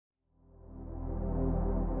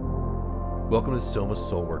Welcome to Soma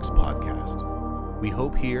Soulworks podcast. We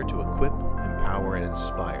hope here to equip, empower, and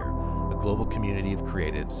inspire a global community of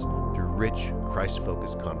creatives through rich,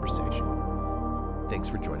 Christ-focused conversation. Thanks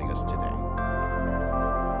for joining us today.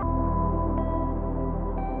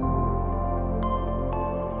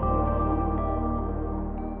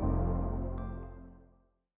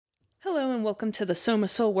 Hello and welcome to the Soma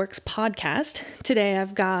Soulworks podcast. Today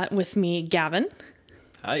I've got with me Gavin.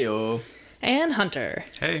 Hi-yo. And Hunter.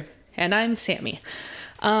 Hey. And I'm Sammy.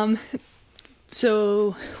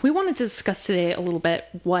 So we wanted to discuss today a little bit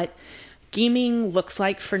what gaming looks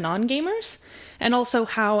like for non-gamers, and also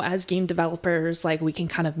how as game developers, we can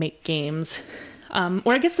kind of make games,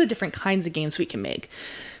 or I guess the different kinds of games we can make.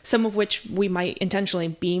 Some of which we might intentionally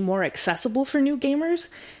be more accessible for new gamers,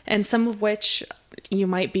 and some of which you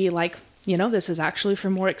might be like, this is actually for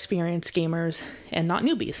more experienced gamers and not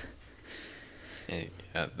newbies.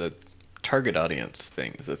 Yeah, the target audience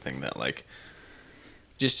thing is a thing that,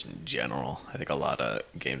 just in general, I think a lot of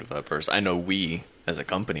game developers, I know we as a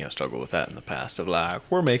company have struggled with that in the past of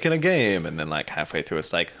we're making a game, and then halfway through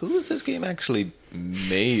it's who is this game actually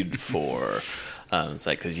made for? It's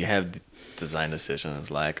because you have design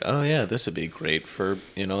decisions oh yeah, this would be great for, a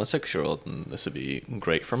 6-year-old, and this would be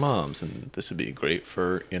great for moms, and this would be great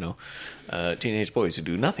for, teenage boys who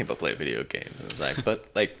do nothing but play video games. And it's but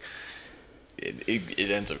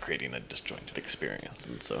it ends up creating a disjointed experience,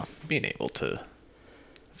 and so being able to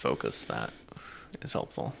focus that is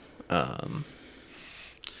helpful.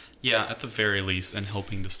 Yeah, at the very least, and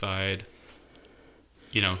helping decide,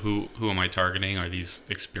 who am I targeting? Are these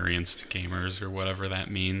experienced gamers or whatever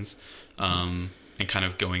that means? And kind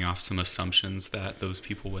of going off some assumptions that those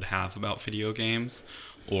people would have about video games,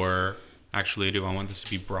 or actually, do I want this to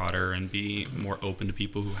be broader and be more open to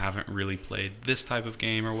people who haven't really played this type of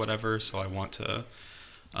game or whatever? So I want to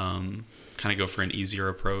kind of go for an easier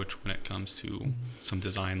approach when it comes to some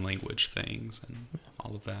design language things and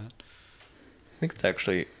all of that. I think it's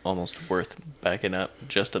actually almost worth backing up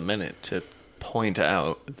just a minute to point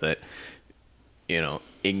out that,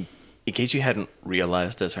 in case you hadn't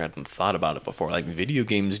realized this or hadn't thought about it before, video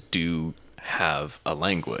games do have a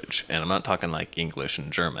language, and I'm not talking English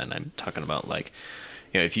and German. I'm talking about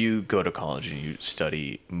if you go to college and you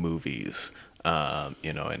study movies, and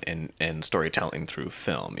storytelling through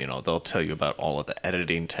film, they'll tell you about all of the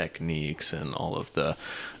editing techniques and all of the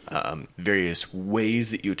various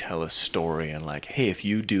ways that you tell a story, and hey, if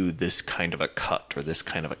you do this kind of a cut or this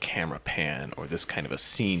kind of a camera pan or this kind of a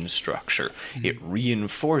scene structure, it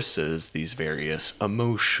reinforces these various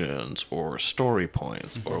emotions or story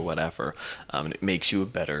points or whatever, and it makes you a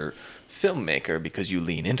better filmmaker because you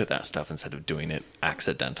lean into that stuff instead of doing it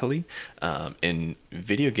accidentally. In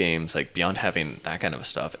video games, beyond having that kind of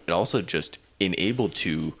stuff, it also just enabled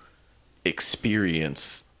to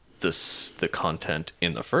experience the content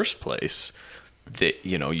in the first place, that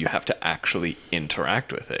you have to actually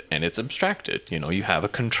interact with it, and it's abstracted. You have a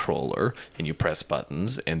controller and you press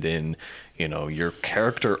buttons, and then your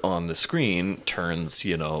character on the screen turns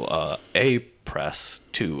a press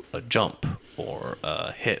to a jump or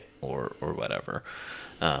a hit or whatever,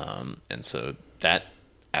 and so that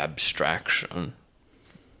abstraction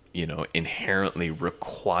inherently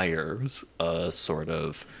requires a sort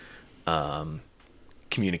of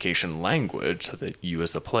communication language, so that you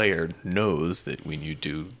as a player knows that when you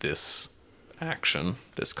do this action,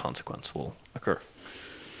 this consequence will occur.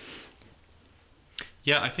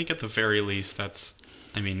 Yeah, I think at the very least that's,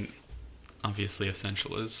 obviously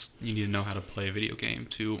essential is you need to know how to play a video game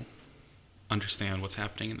to understand what's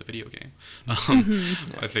happening in the video game.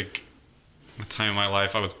 I think the time in my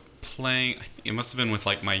life I was playing, I think it must have been with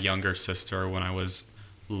my younger sister when I was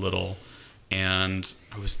little, and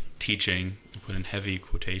I was teaching, I put in heavy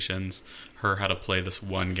quotations, her how to play this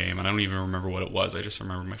one game, and I don't even remember what it was. I just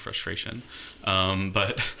remember my frustration.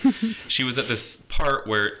 But she was at this part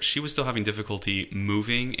where she was still having difficulty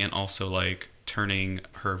moving and also turning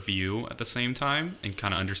her view at the same time and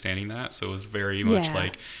kind of understanding that. So it was very much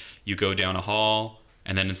you go down a hall,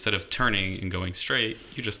 and then instead of turning and going straight,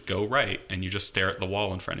 you just go right, and you just stare at the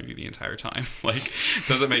wall in front of you the entire time.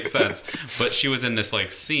 Doesn't make sense. But she was in this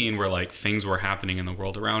scene where things were happening in the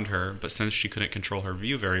world around her, but since she couldn't control her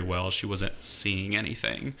view very well, she wasn't seeing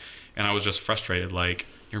anything. And I was just frustrated,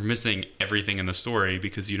 you're missing everything in the story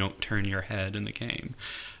because you don't turn your head in the game.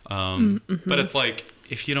 But it's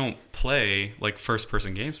if you don't play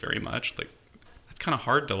first-person games very much, it's kind of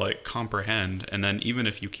hard to comprehend. And then even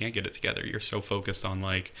if you can't get it together, you're so focused on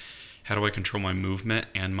how do I control my movement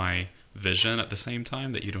and my vision at the same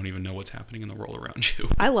time that you don't even know what's happening in the world around you.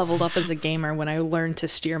 I leveled up as a gamer when I learned to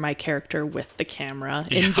steer my character with the camera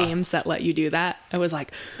in games that let you do that. I was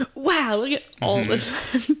like, wow, look at all this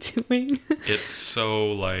I'm doing. It's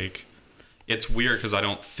so like, it's weird because I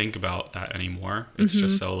don't think about that anymore. It's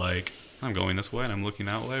just so like, I'm going this way and I'm looking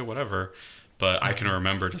that way, whatever. But I can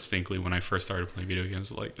remember distinctly when I first started playing video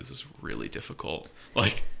games, like, this is really difficult.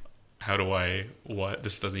 Like, how do I, what?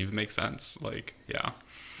 This doesn't even make sense. Like, yeah.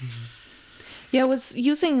 Yeah, I was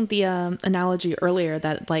using the analogy earlier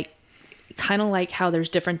that, like, kind of like how there's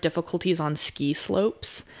different difficulties on ski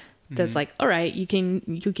slopes. That's like, all right, you can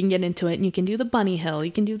get into it and you can do the bunny hill,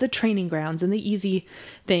 you can do the training grounds and the easy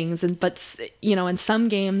things. But some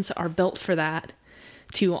games are built for that,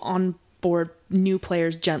 to onboard new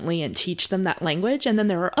players gently and teach them that language. And then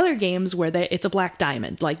there are other games where it's a black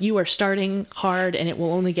diamond, like you are starting hard and it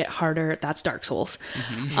will only get harder. That's Dark Souls.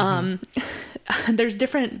 There's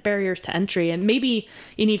different barriers to entry, and maybe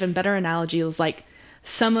an even better analogy is like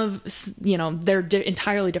some of, they're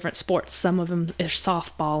entirely different sports. Some of them are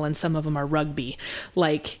softball and some of them are rugby.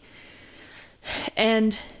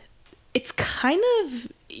 And it's kind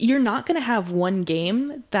of, you're not going to have one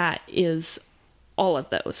game that is all of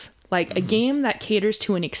those. Like a game that caters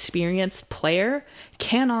to an experienced player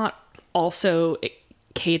cannot also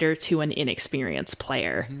cater to an inexperienced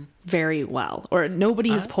player very well, or nobody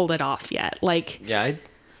has pulled it off yet. Yeah,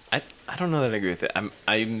 I don't know that I agree with it. I'm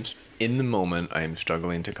in the moment, I'm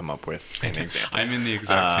struggling to come up with an example. I'm in the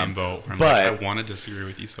exact same boat. Where I'm like, I want to disagree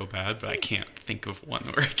with you so bad, but I can't think of one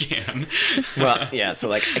where I can. Well, yeah, so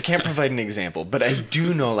like I can't provide an example, but I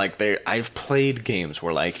do know I've played games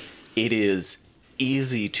where like it is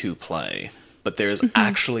easy to play, but there's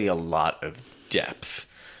actually a lot of depth.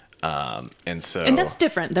 And that's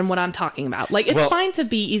different than what I'm talking about. Like, it's fine to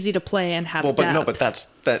be easy to play and have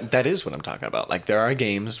depth. That is what I'm talking about. Like, there are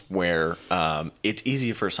games where it's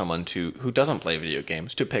easy for someone who doesn't play video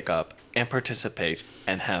games to pick up and participate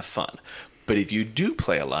and have fun. But if you do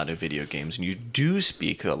play a lot of video games and you do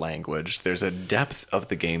speak the language, there's a depth of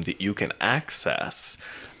the game that you can access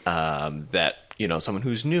that, someone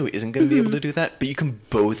who's new isn't going to be able to do that, but you can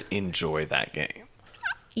both enjoy that game.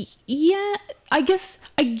 Yeah, I guess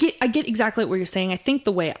I get exactly what you're saying. I think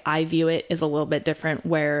the way I view it is a little bit different,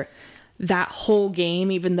 where that whole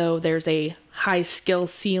game, even though there's a high skill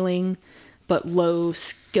ceiling but low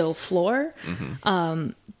skill floor,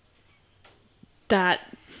 that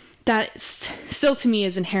still to me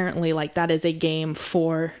is inherently like that is a game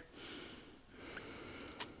for.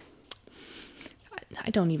 I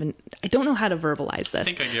don't know how to verbalize this.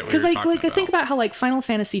 I think I get what you're talking about. I think about how like Final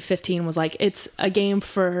Fantasy 15 was like, it's a game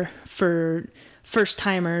for first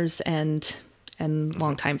timers and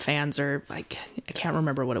longtime fans, or like, I can't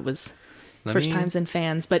remember what it was. First times and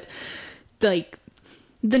fans, but like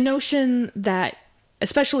the notion that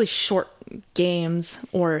especially short games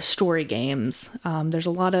or story games, there's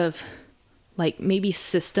a lot of like maybe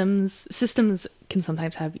systems can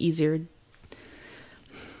sometimes have easier.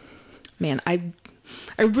 Man, I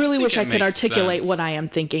really wish I could articulate what I am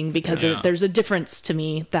thinking, because there's a difference to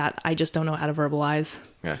me that I just don't know how to verbalize.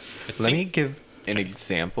 Yeah. Let me give an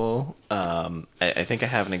example. I think I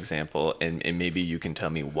have an example, and maybe you can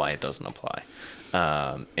tell me why it doesn't apply.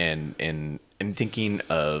 And I'm thinking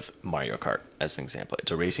of Mario Kart as an example.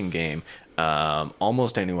 It's a racing game.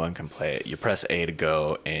 Almost anyone can play it. You press A to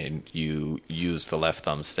go, and you use the left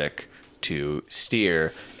thumbstick to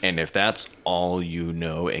steer, and if that's all you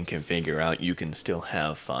know and can figure out, you can still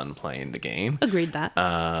have fun playing the game. Agreed that.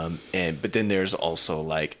 But then there's also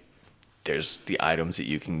there's the items that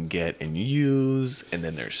you can get and use, and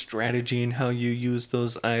then there's strategy in how you use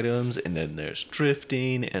those items, and then there's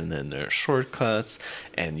drifting, and then there's shortcuts,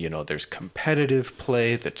 and there's competitive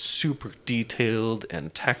play that's super detailed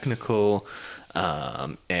and technical.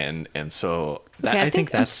 So I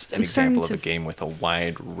think that's an example of a game with a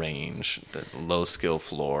wide range, the low skill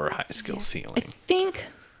floor, high skill ceiling.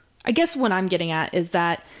 I guess what I'm getting at is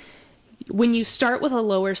that when you start with a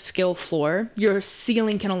lower skill floor, your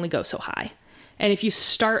ceiling can only go so high. And if you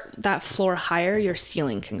start that floor higher, your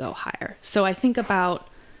ceiling can go higher. So I think about,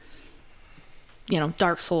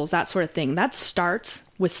 Dark Souls, that sort of thing. That starts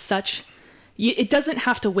with it doesn't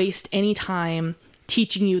have to waste any time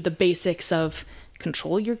teaching you the basics of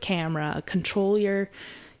control your camera, control your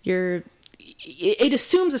it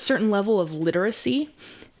assumes a certain level of literacy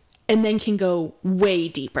and then can go way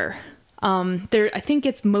deeper. I think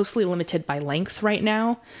it's mostly limited by length right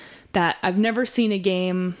now, that I've never seen a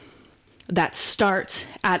game that starts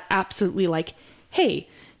at absolutely like, hey,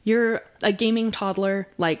 you're a gaming toddler,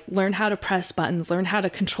 like learn how to press buttons, learn how to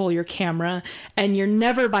control your camera, and you're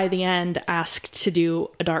never by the end asked to do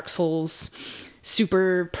a Dark Souls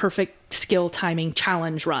super perfect skill timing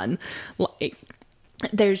challenge run.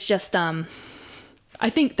 There's just I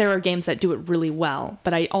think there are games that do it really well,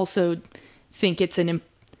 but I also think it's an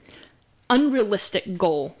unrealistic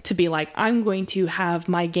goal to be like, I'm going to have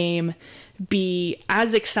my game be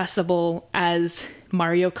as accessible as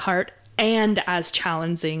Mario Kart and as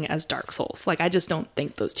challenging as Dark Souls. Like, I just don't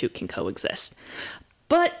think those two can coexist.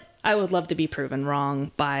 But I would love to be proven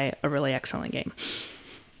wrong by a really excellent game.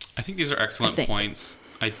 I think these are excellent points.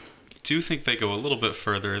 I do think they go a little bit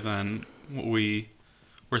further than what we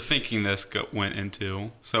were thinking this went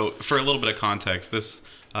into. So for a little bit of context, this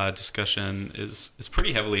discussion is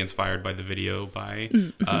pretty heavily inspired by the video by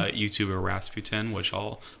YouTuber Rasputin, which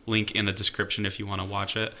I'll link in the description if you want to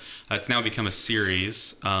watch it. It's now become a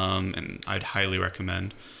series, and I'd highly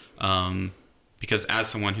recommend, because as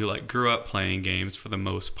someone who like grew up playing games for the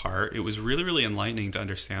most part, it was really, really enlightening to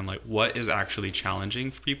understand like what is actually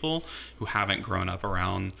challenging for people who haven't grown up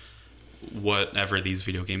around whatever these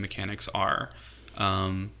video game mechanics are.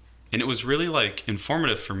 And it was really like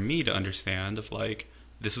informative for me to understand of like,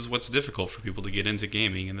 this is what's difficult for people to get into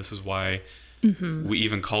gaming, and this is why we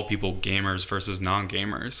even call people gamers versus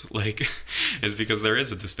non-gamers, like, is because there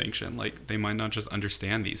is a distinction. Like, they might not just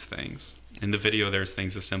understand these things. In the video, there's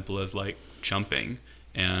things as simple as like jumping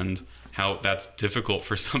and how that's difficult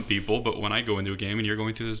for some people, but when I go into a game and you're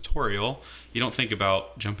going through the tutorial, you don't think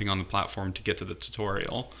about jumping on the platform to get to the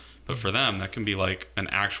tutorial. But for them, that can be like an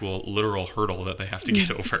actual literal hurdle that they have to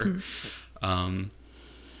get over.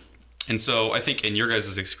 And so I think in your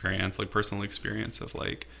guys' experience, like personal experience of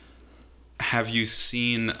like, have you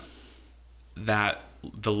seen that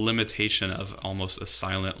the limitation of almost a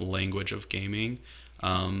silent language of gaming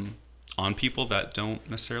on people that don't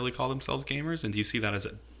necessarily call themselves gamers? And do you see that as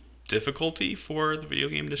a difficulty for the video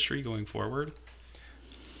game industry going forward?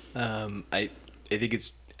 I think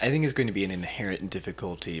it's going to be an inherent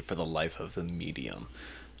difficulty for the life of the medium.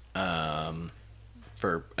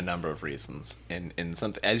 For a number of reasons, and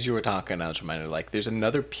something as you were talking, I was reminded like there's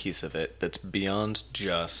another piece of it that's beyond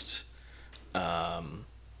just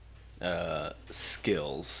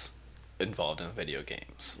skills involved in video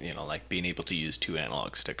games. You know, like being able to use 2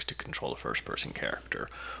 analog sticks to control a first-person character,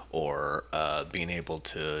 or being able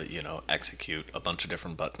to execute a bunch of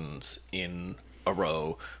different buttons in a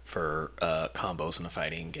row for combos in a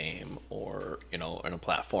fighting game, or in a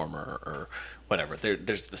platformer or whatever.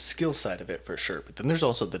 There's the skill side of it for sure, but then there's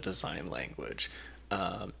also the design language,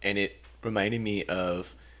 and it reminded me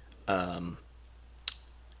of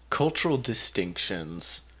cultural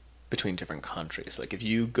distinctions between different countries. Like if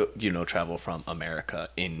you go travel from America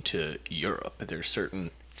into Europe, there's certain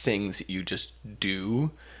things that you just do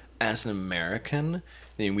as an American.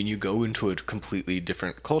 Then when you go into a completely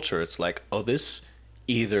different culture, it's like, oh, this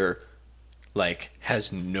either like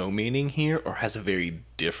has no meaning here or has a very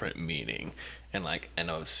different meaning. And like,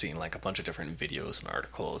 and I've seen like a bunch of different videos and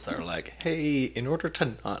articles that are like, hey, in order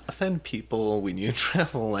to not offend people when you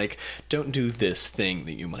travel, like, don't do this thing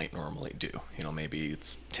that you might normally do. Maybe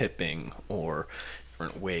it's tipping or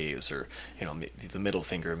different waves, or maybe the middle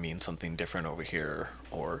finger means something different over here,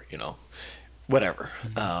 or whatever,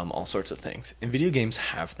 all sorts of things. And video games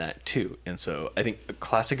have that too. And so I think a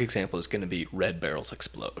classic example is going to be Red Barrels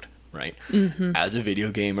Explode, right? As a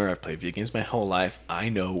video gamer, I've played video games my whole life. I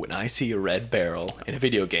know when I see a red barrel in a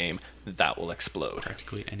video game, that will explode.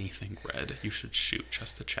 Practically anything red, you should shoot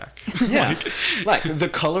just to check. Yeah, like the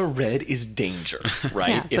color red is danger,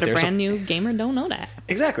 right? Yeah, but a brand new gamer don't know that.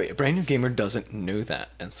 Exactly, a brand new gamer doesn't know that.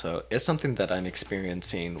 And so it's something that I'm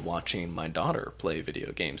experiencing watching my daughter play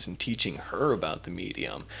video games and teaching her about the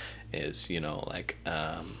medium is,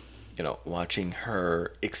 watching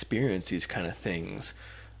her experience these kind of things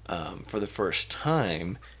for the first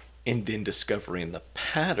time, and then discovering the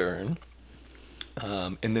pattern.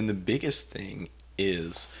 And then the biggest thing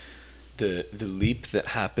is the leap that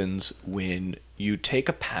happens when you take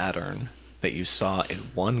a pattern that you saw in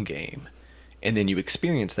one game, and then you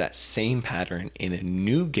experience that same pattern in a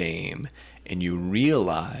new game, and you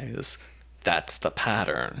realize that's the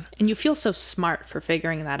pattern. And you feel so smart for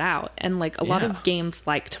figuring that out. And like a lot of games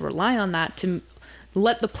like to rely on that to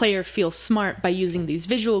let the player feel smart by using these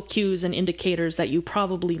visual cues and indicators that you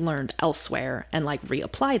probably learned elsewhere and like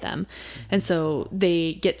reapply them. And so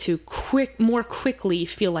they get to more quickly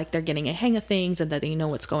feel like they're getting a hang of things and that they know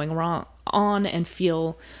what's going on and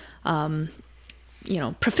feel,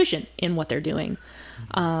 proficient in what they're doing.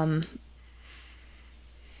 But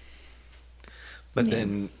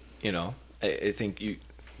then, I think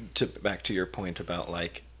back to your point about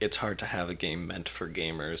like it's hard to have a game meant for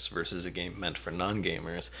gamers versus a game meant for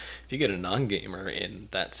non-gamers. If you get a non-gamer in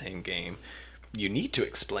that same game, you need to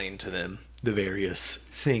explain to them the various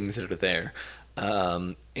things that are there.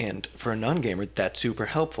 And for a non-gamer, that's super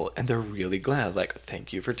helpful, and they're really glad. Like,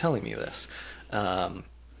 thank you for telling me this.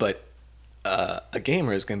 But a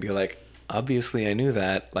gamer is going to be like, obviously I knew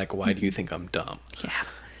that. Like, why do you think I'm dumb?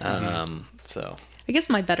 Yeah. So I guess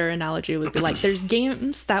my better analogy would be like, there's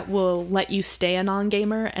games that will let you stay a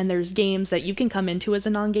non-gamer, and there's games that you can come into as a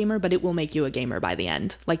non-gamer, but it will make you a gamer by the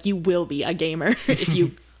end. Like, you will be a gamer if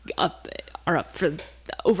you are up for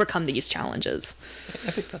overcome these challenges.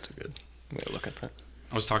 I think that's a good way to look at that.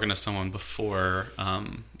 I was talking to someone before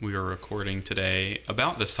we were recording today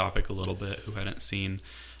about this topic a little bit who hadn't seen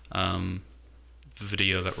the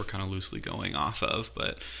video that we're kind of loosely going off of,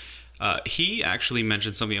 but he actually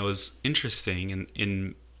mentioned something that was interesting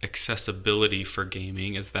in accessibility for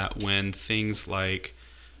gaming, is that when things like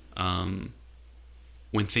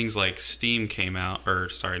Steam came out, or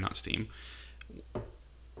sorry, not Steam,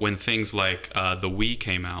 when things like the Wii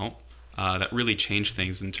came out, that really changed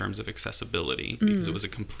things in terms of accessibility, because it was a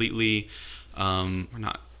completely, we're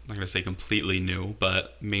not going to say completely new,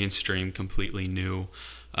 but mainstream, completely new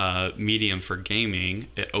medium for gaming.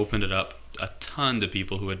 It opened it up a ton to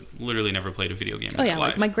people who had literally never played a video game in their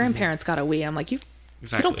life. Like my grandparents got a Wii. I'm like, you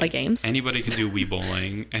don't play games. Anybody could do Wii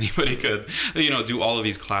bowling. Anybody could, do all of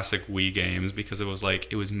these classic Wii games, because it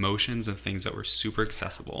was motions and things that were super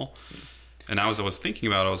accessible. And as I was thinking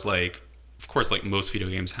about it, I was like, of course, like most video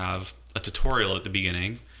games have a tutorial at the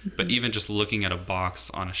beginning, but even just looking at a box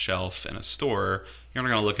on a shelf in a store, you're not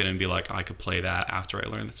going to look at it and be like, I could play that after I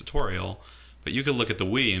learn the tutorial. But you could look at the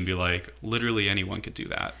Wii and be like, literally anyone could do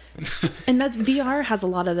that. And that's VR has a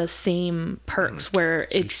lot of the same perks where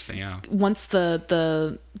it's once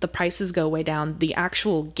the prices go way down, the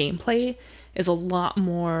actual gameplay is a lot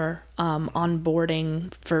more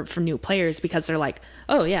onboarding for new players, because they're like,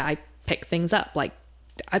 oh yeah, I pick things up. Like,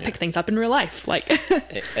 I pick things up in real life. Like,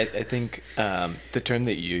 I think the term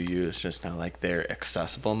that you used just now, like they're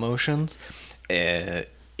accessible motions,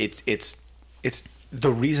 it's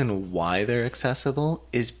the reason why they're accessible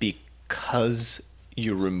is because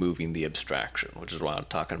you're removing the abstraction, which is what I'm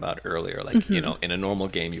talking about earlier. Like, in a normal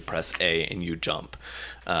game, you press A and you jump.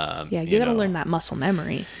 You got to learn that muscle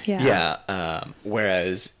memory. Yeah.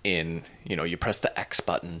 Whereas in, you press the X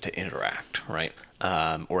button to interact, right?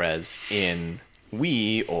 Whereas in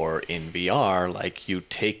Wii or in VR, like you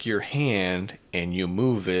take your hand and you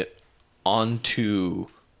move it onto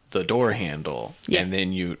the door handle, and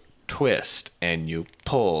then you twist and you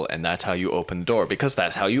pull, and that's how you open the door, because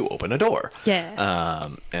that's how you open a door.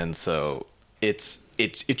 And so it's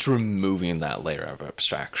removing that layer of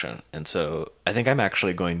abstraction. And so I think I'm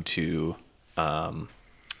actually going to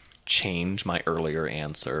change my earlier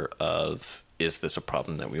answer of, is this a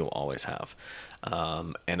problem that we will always have?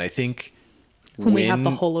 And I think when we have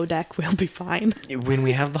the holodeck, we'll be fine. When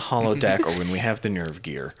we have the holodeck, or when we have the Nerve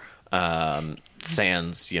gear,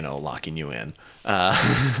 sans, locking you in,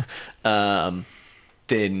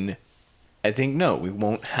 then I think, no, we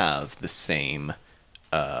won't have the same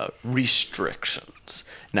restrictions.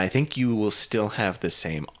 And I think you will still have the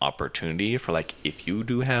same opportunity for, like, if you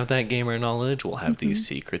do have that gamer knowledge, we'll have these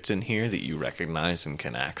secrets in here that you recognize and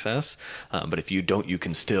can access. But if you don't, you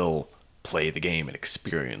can still play the game and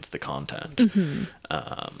experience the content.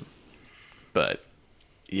 But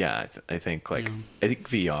yeah, I think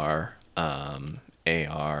VR,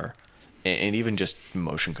 AR, and even just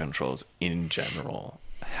motion controls in general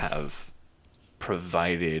have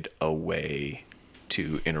provided a way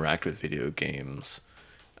to interact with video games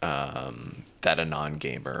that a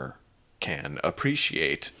non-gamer can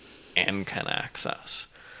appreciate and can access.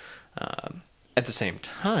 At the same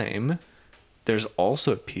time, there's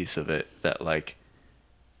also a piece of it that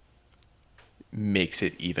makes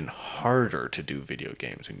it even harder to do video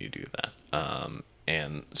games when you do that.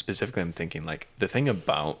 And specifically, I'm thinking the thing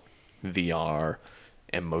about VR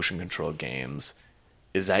and motion control games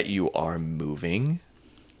is that you are moving,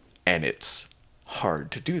 and it's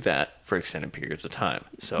hard to do that for extended periods of time.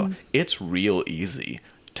 So it's real easy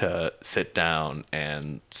to sit down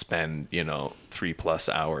and spend 3+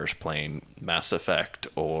 hours playing Mass Effect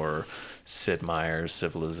or Sid Meier's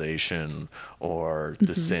Civilization or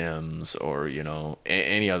The Sims or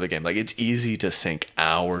any other game. It's easy to sink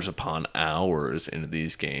hours upon hours into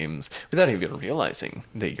these games without even realizing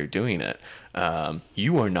that you're doing it.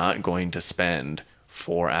 You are not going to spend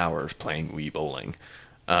 4 hours playing Wii bowling.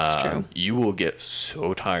 That's true. You will get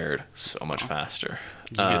so tired so much faster.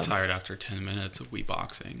 You get tired after 10 minutes of Wii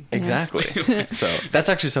boxing. Exactly. So that's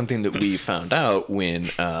actually something that we found out when,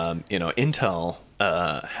 Intel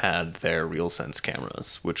had their RealSense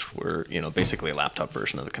cameras, which were, basically a laptop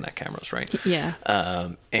version of the Kinect cameras, right? Yeah.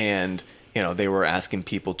 And, they were asking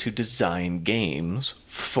people to design games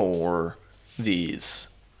for these,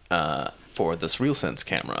 for this RealSense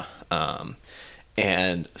camera.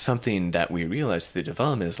 And something that we realized through the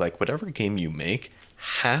development is like whatever game you make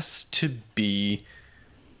has to be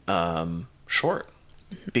short,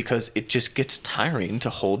 because it just gets tiring to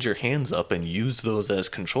hold your hands up and use those as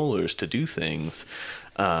controllers to do things.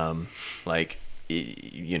 You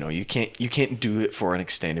can't do it for an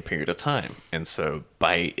extended period of time, and so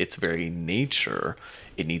by its very nature,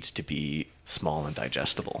 it needs to be small and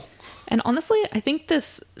digestible. And honestly, I think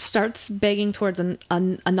this starts begging towards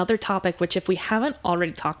another topic, which if we haven't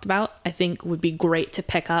already talked about, I think would be great to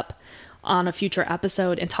pick up on a future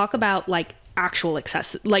episode and talk about like actual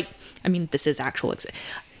this is actual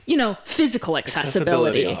physical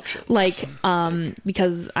accessibility options.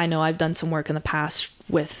 Because I know I've done some work in the past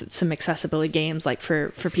with some accessibility games, like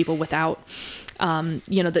for people without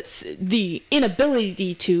that's the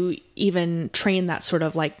inability to even train that sort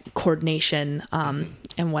of like coordination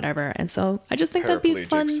and whatever. And so I just think that'd be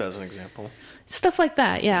fun. As an example. Stuff like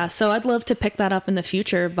that, yeah. So I'd love to pick that up in the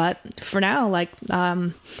future, but for now,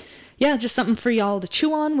 just something for y'all to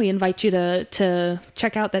chew on. We invite you to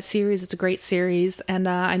check out that series. It's a great series, and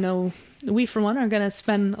I know we, for one, are going to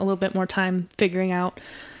spend a little bit more time figuring out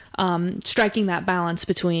striking that balance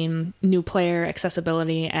between new player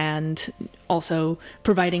accessibility and also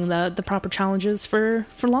providing the proper challenges for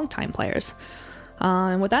long-time players.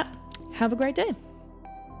 And with that, have a great day.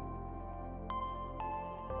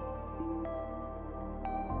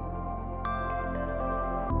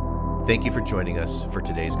 Thank you for joining us for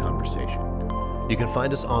today's conversation. You can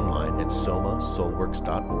find us online at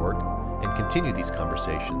somasoulworks.org and continue these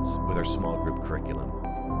conversations with our small group curriculum.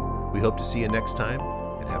 We hope to see you next time,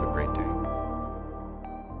 and have a great day.